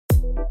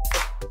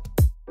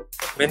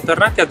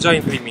Bentornati a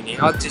Joy'n Rimini.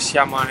 Oggi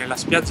siamo nella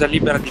spiaggia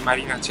libera di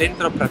Marina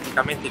Centro,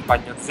 praticamente il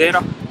bagno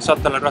zero,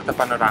 sotto la ruota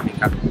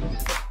panoramica.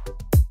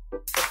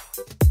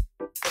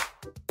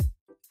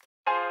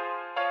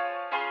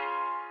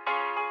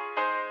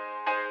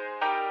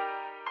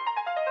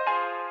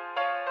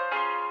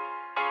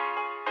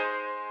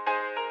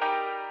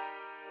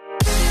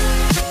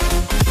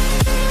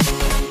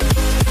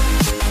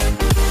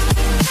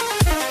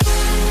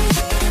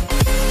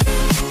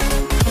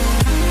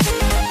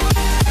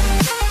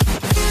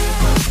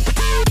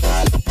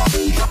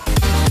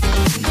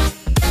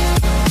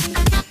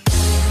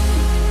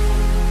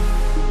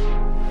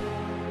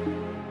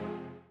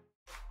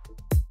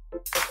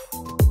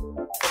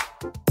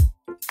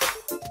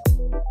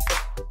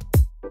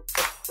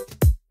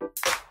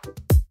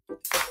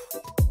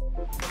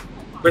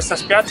 Questa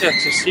spiaggia è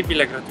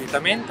accessibile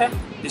gratuitamente,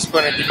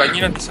 dispone di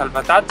bagnino di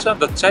salvataggio,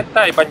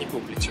 doccetta e bagni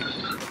pubblici.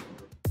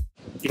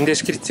 In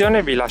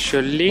descrizione vi lascio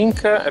il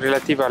link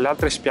relativo alle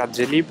altre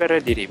spiagge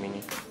libere di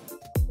Rimini.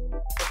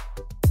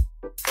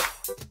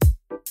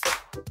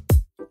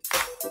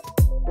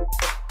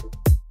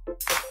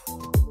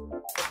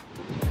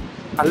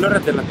 All'ora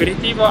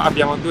dell'aperitivo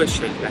abbiamo due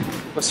scelte: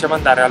 possiamo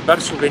andare al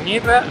bar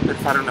souvenir per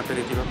fare un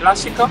aperitivo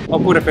classico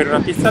oppure per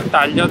una pizza al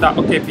taglio da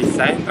Ok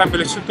Pizza. Entrambe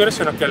le strutture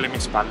sono qui alle mie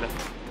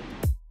spalle.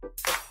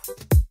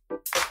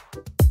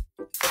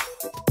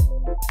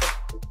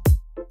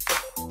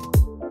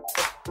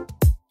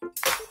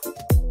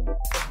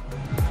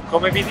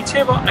 Come vi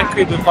dicevo, ecco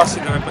i due posti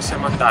dove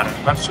possiamo andare: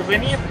 bar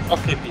souvenir,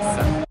 Ok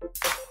Pizza.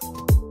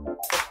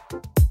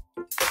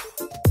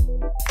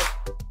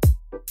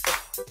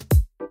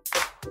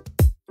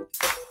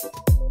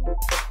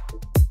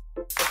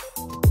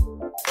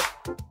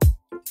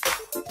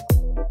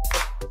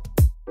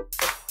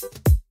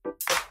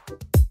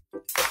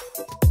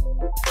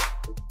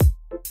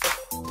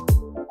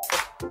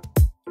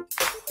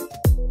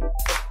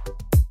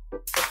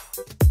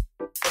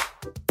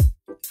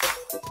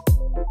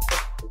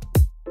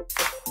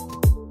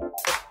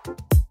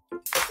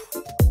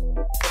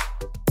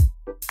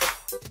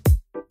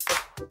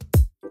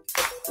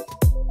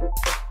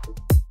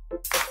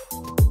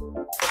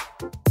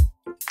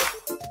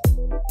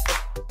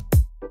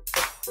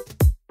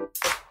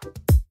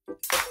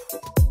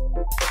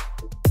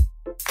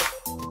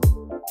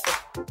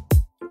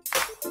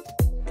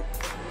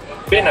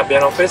 Bene,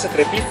 abbiamo preso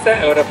 3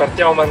 pizze e ora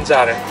partiamo a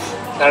mangiare.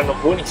 Saranno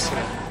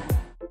buonissime.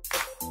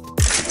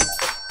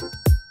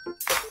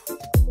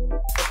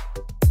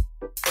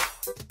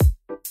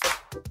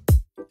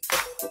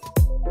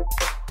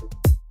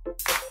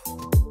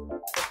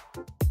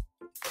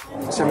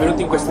 Siamo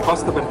venuti in questo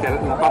posto perché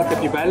la parte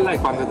più bella è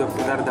quando devo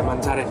dare da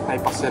mangiare ai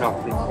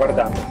passerotti.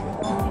 Guardate.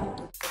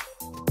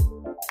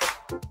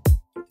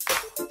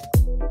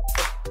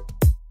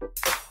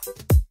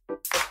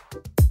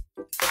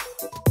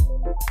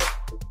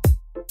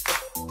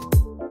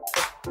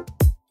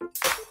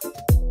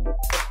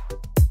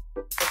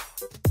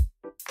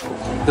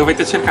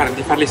 Dovete cercare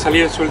di farli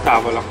salire sul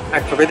tavolo.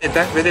 Ecco,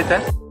 vedete?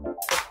 Vedete?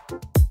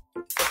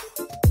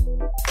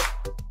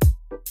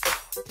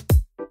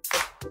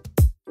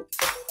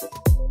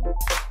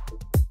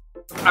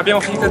 Abbiamo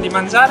finito di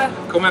mangiare,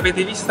 come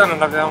avete visto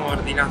non avevamo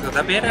ordinato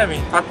da bere,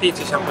 infatti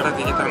ci siamo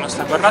portati dietro la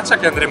nostra borraccia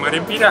che andremo a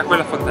riempire a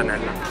quella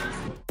fontanella.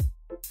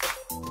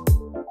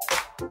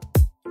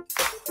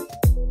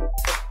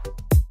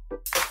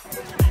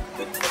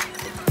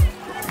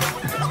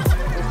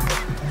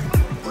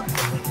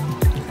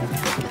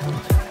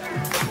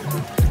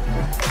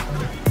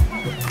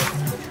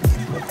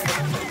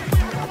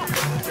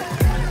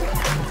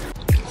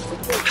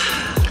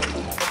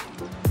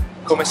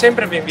 Come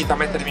sempre vi invito a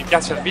mettere mi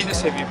piace al video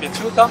se vi è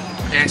piaciuto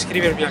e a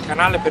iscrivervi al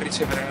canale per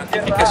ricevere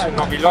notifiche sui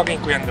nuovi luoghi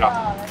in cui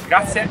andrò.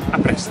 Grazie, a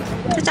presto!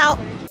 Ciao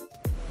ciao!